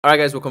Alright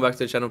guys, welcome back to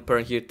the channel.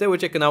 Perrin here. Today we're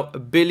checking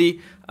out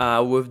Billlie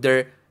with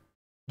their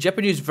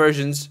Japanese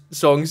versions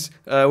songs.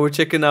 We're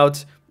checking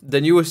out the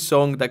newest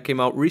song that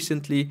came out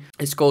recently.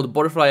 It's called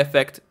Butterfly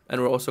Effect,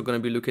 and we're also going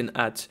to be looking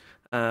at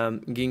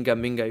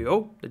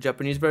GingaMingaYo, the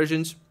Japanese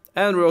versions.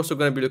 And we're also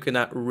going to be looking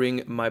at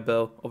Ring My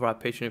Bell over our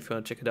Patreon if you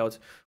want to check it out.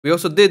 We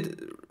also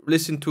did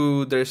listen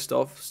to their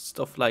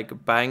stuff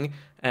like Bang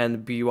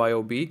and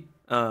BYOB.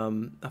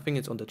 I think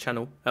it's on the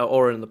channel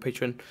or on the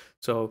Patreon.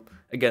 So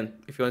again,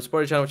 if you want to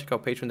support the channel, check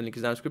out Patreon. The link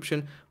is down in the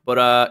description.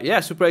 But yeah,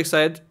 super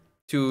excited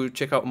to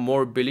check out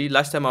more Billlie.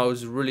 Last time I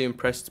was really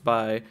impressed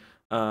by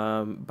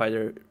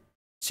their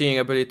singing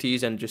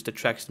abilities and just the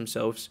tracks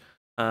themselves.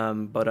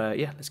 But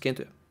yeah, let's get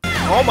into it.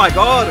 Oh my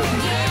god!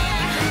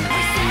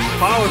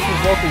 Powerful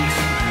vocals.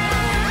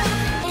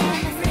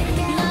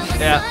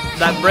 Yeah,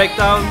 that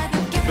breakdown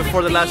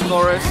before the last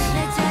chorus.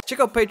 Check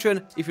out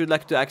Patreon if you'd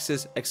like to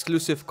access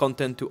exclusive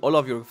content to all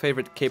of your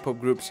favorite K-pop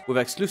groups with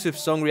exclusive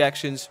song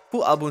reactions,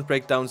 full album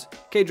breakdowns,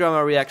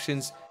 K-drama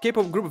reactions,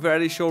 K-pop group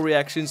variety show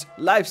reactions,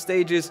 live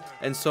stages,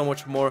 and so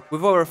much more.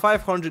 With over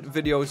 500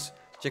 videos,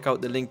 check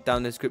out the link down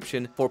in the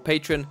description for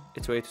Patreon.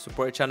 It's a way to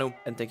support the channel,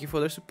 and thank you for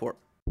their support.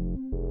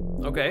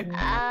 Okay.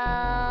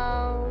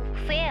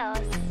 Feels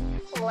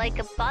like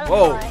a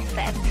butterfly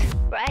effect,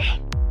 right?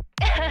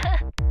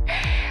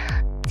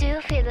 Do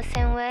you feel the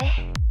same way?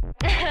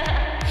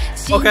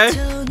 Okay.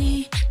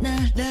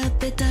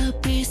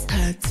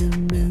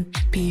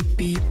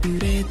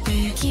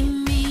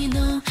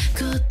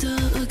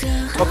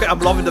 Okay, I'm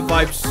loving the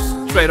vibes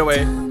straight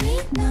away.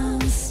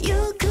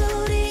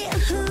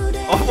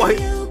 Oh my.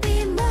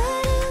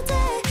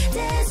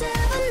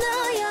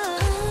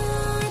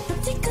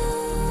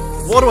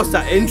 What was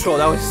that intro?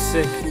 That was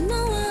sick.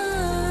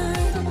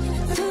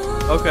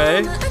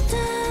 Okay.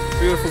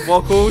 Beautiful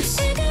vocals.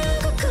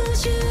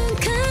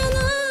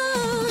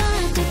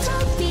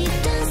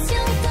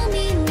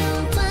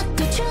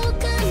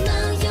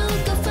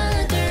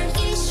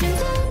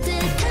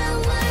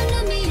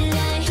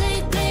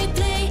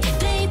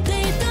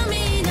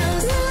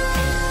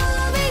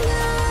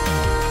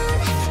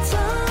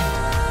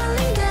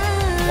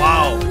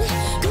 Wow.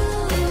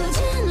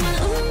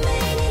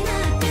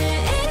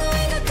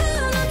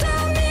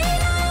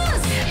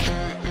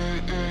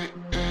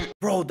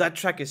 Bro, that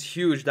track is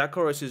huge. That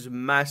chorus is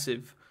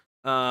massive.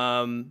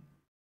 It's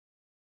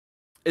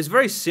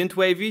very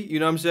synthwavy, you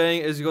know what I'm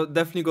saying? It's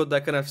definitely got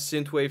that kind of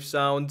synthwave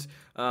sound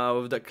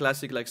with the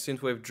classic like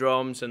synthwave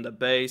drums and the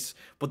bass.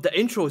 But the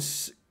intro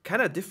is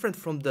kind of different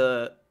from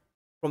the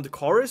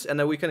chorus, and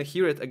then we can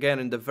hear it again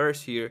in the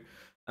verse here.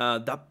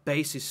 That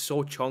bass is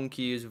so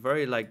chunky. It's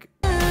very like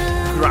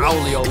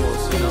growly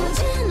almost, you know.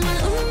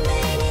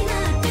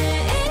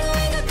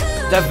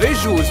 The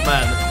visuals,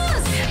 man,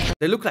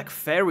 they look like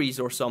fairies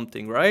or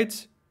something,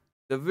 right?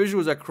 The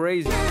visuals are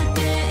crazy.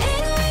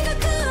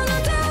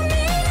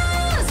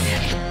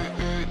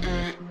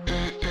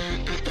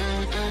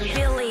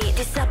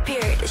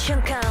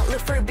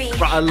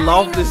 Bro, I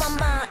love this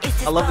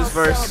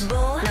verse.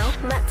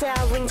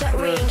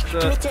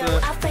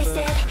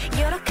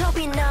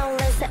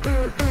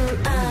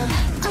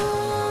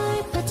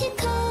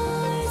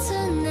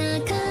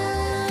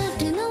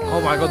 Oh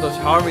my god, those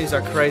harmonies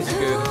are crazy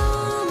good.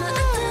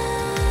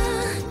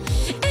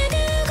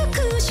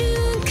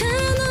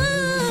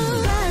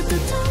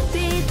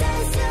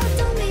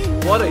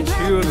 What a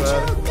tune,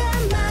 man.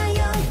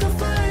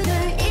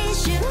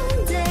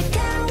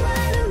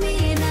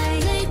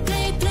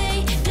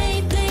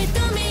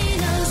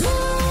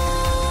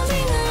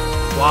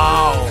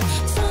 Wow.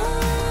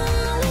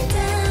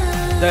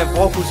 Their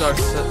vocals are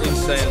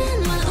insane.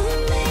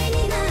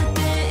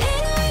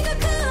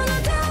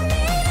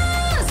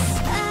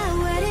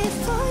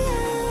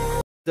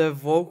 The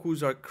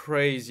vocals are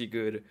crazy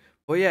good.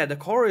 But yeah, the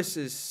chorus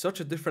is such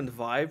a different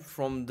vibe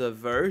from the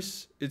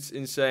verse. It's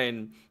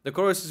insane. The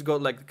chorus has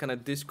got like kind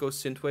of disco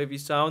synthwavy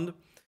sound,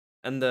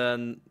 and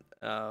then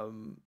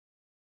the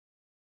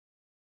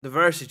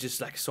verse is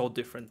just like so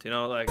different, you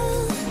know, like.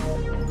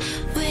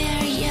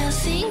 Where you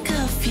think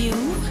of you,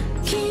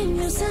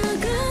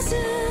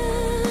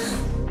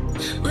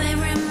 where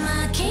am I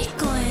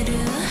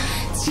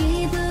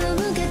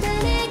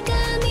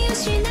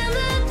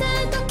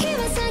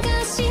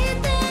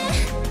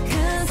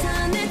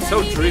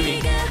so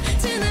dreamy.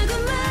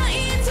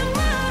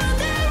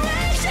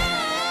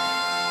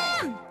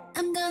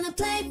 I'm gonna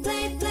play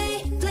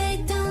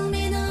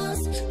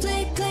dominoes,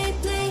 play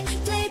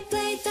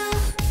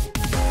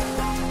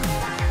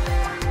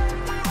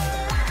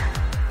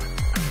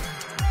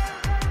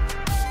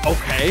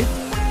Okay.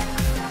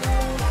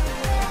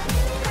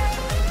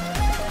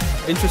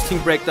 Interesting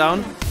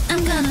breakdown.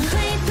 I'm gonna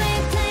play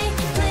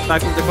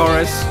Back with the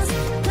chorus.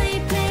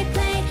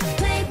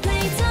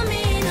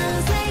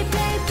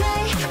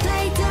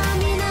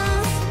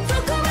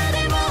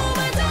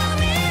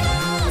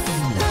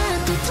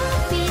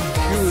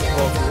 Huge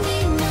vocals.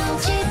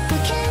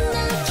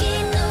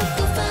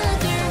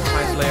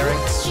 Nice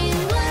layering.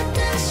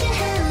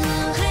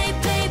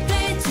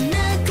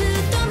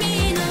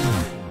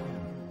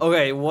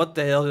 Okay, what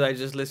the hell did I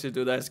just listen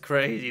to? That's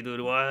crazy,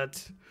 dude.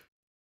 What?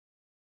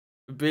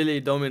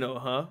 Billlie Domino,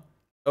 huh?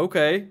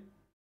 Okay.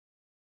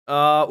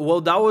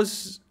 Well, I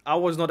was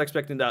not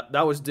expecting that.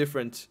 That was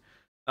different.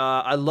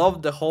 I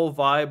love the whole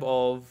vibe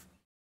of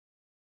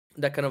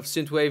that kind of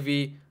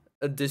synthwavy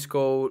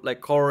disco like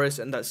chorus,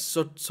 and that's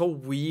so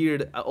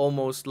weird,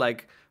 almost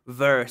like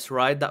verse,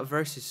 right? That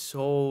verse is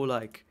so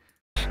like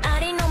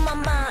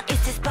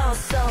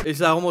it's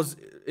like almost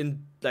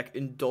in like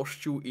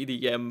industrial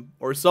EDM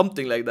or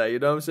something like that. You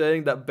know what I'm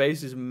saying? That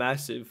bass is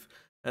massive,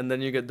 and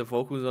then you get the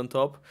vocals on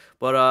top.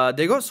 But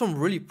they got some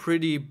really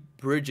pretty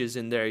bridges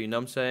in there. You know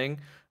what I'm saying?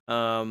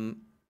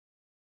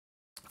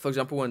 For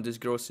example, when this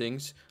girl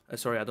sings,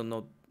 sorry, I don't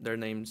know their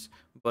names,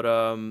 but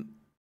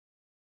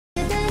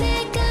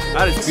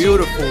that is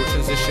beautiful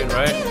transition,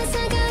 right?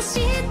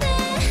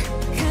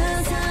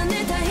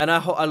 And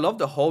I love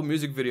the whole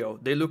music video.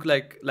 They look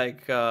like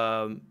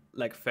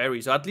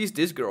fairies. Or at least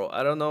this girl.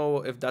 I don't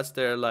know if that's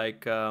their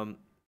like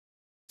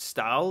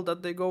style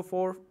that they go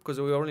for, because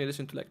we only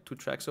listened to like 2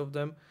 tracks of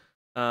them.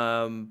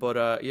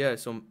 But yeah,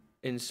 some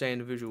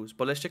insane visuals.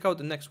 But let's check out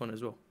the next one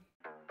as well.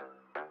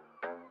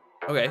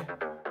 Okay,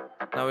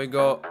 now we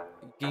got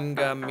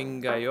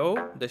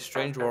GingaMingaYo, The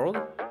Strange World.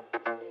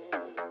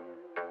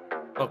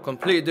 Oh,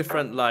 completely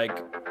different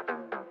like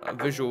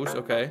visuals.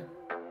 Okay,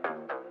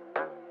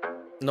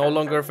 no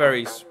longer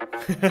fairies.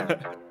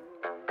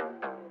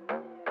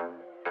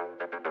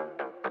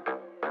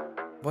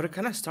 But it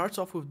kind of starts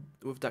off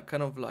with that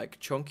kind of like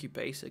chunky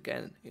bass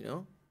again, you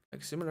know,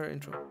 like similar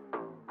intro.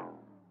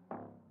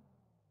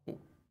 Ooh,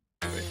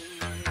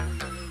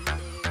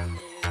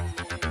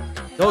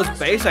 those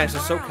bass lines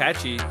are so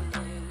catchy.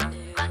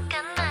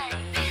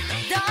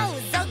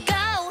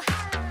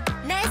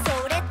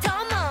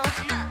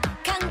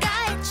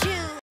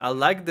 I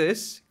like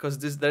this because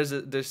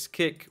there's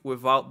kick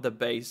without the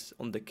bass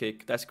on the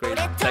kick. That's great.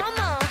 Like,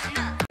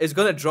 it's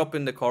gonna drop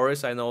in the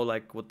chorus. I know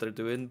like what they're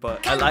doing,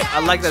 but I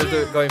like that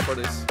they're going for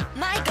this.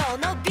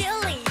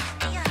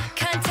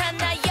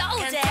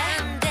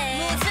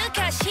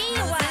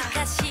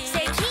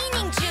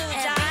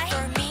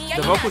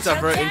 The vocals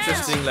are very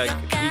interesting, like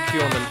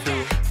EQ on them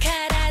too.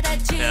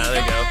 Yeah,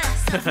 there you go.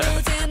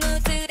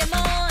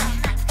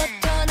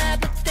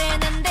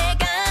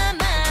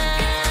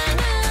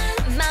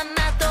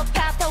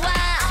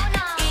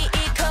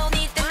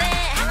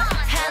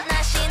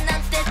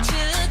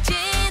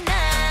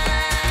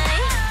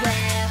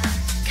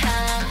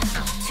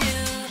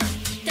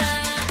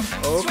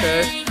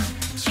 Okay,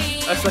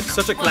 that's like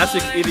such a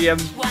classic EDM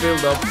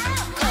build-up.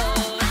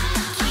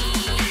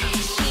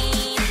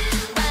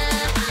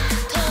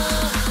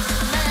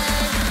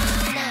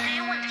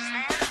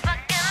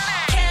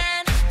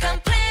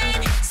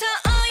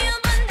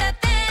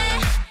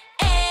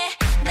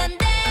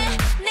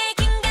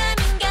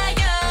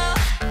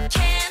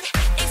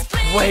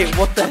 Wait,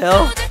 what the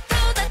hell?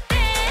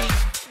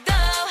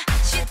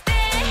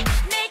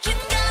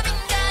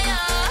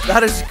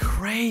 That is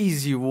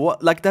crazy.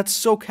 What? Like, that's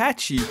so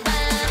catchy.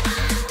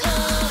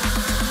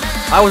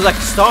 I was like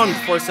stunned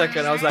for a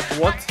second. I was like,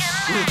 what?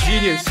 This is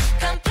genius.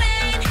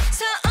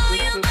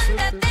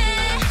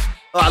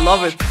 Oh, I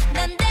love it.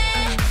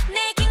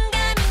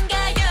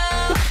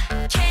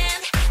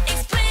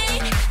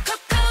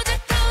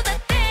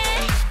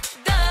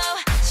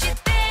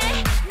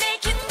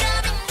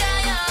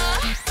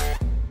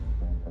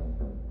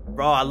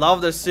 Bro, I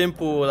love the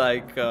simple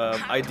like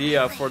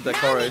idea for the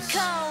chorus.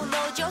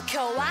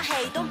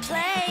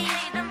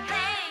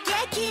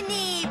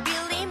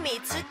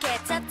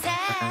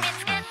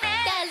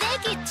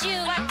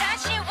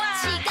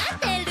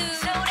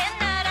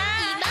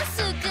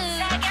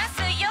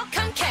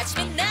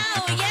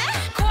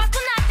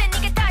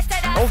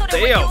 Oh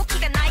damn!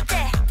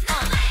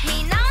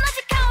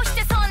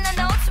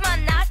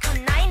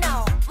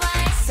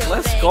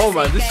 Let's go,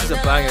 man. This is a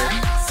banger.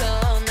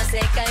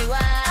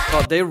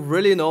 Oh, they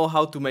really know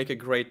how to make a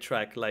great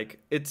track. Like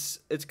it's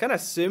kind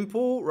of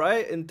simple,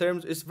 right? In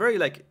terms, it's very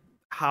like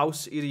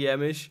house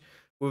EDM-ish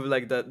with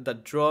like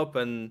that drop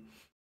and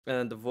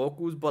the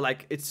vocals, but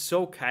like it's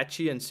so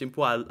catchy and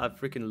simple. I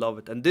freaking love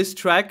it. And this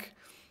track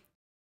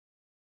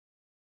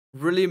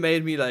really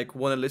made me like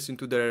want to listen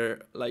to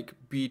their like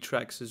B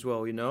tracks as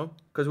well, you know?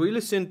 Because we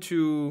listened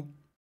to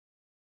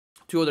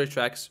 2 other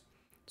tracks,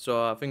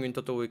 so I think in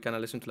total we kind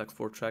of listened to like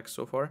 4 tracks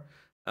so far.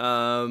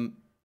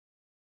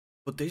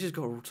 But they just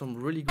got some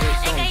really great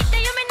songs.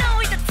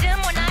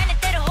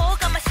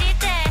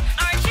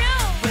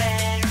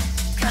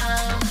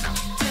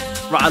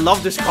 Right, I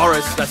love this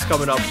chorus that's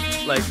coming up.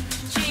 Like,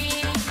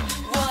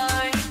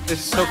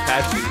 it's so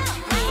catchy.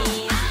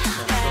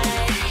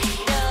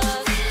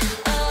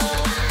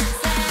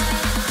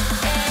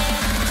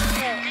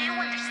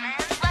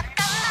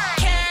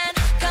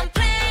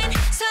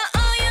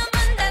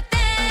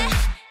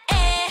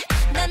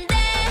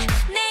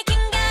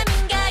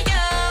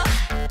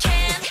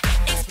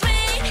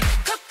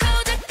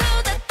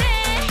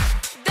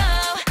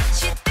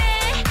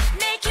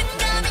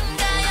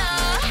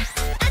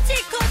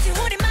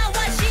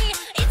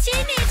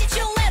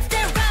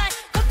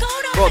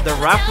 Bro,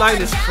 rap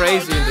line is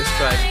crazy in this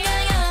track.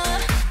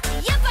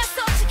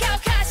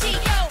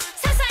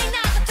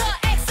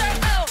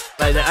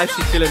 Like they're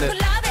actually killing it.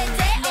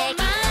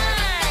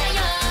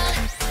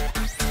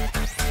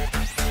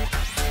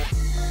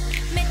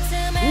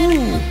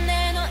 Ooh.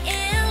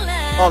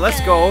 Oh,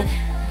 let's go.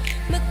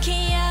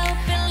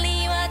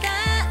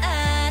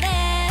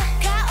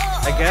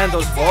 Again,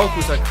 those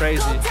vocals are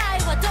crazy.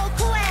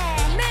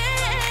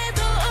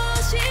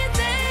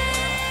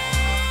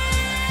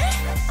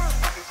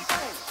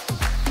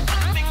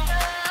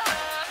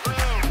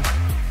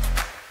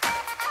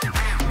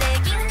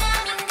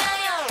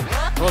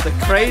 Oh, the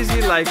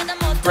crazy like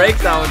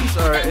breakdowns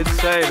are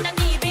insane.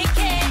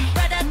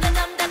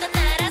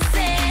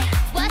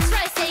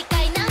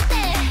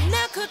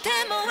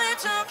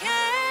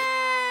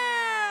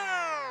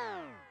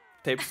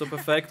 Tape stop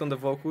effect on the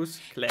vocals,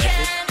 classic.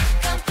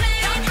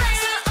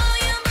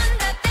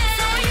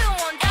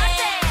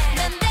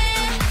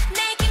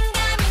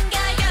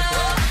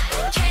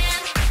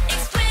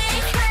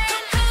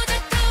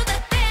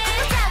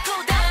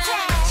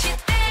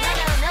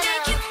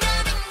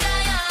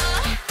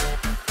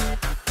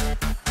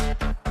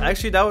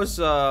 Actually, that was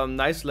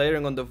nice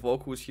layering on the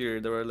vocals here.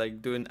 They were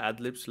like doing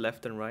ad-libs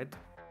left and right.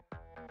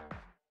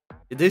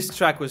 This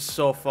track was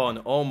so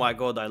fun. Oh my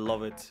god, I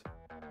love it.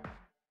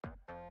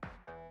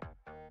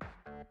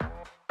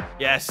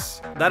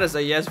 Yes, that is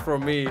a yes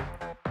from me.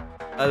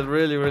 I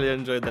really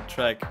enjoyed that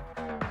track.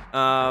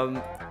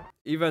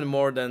 Even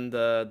more than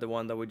the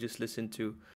one that we just listened to.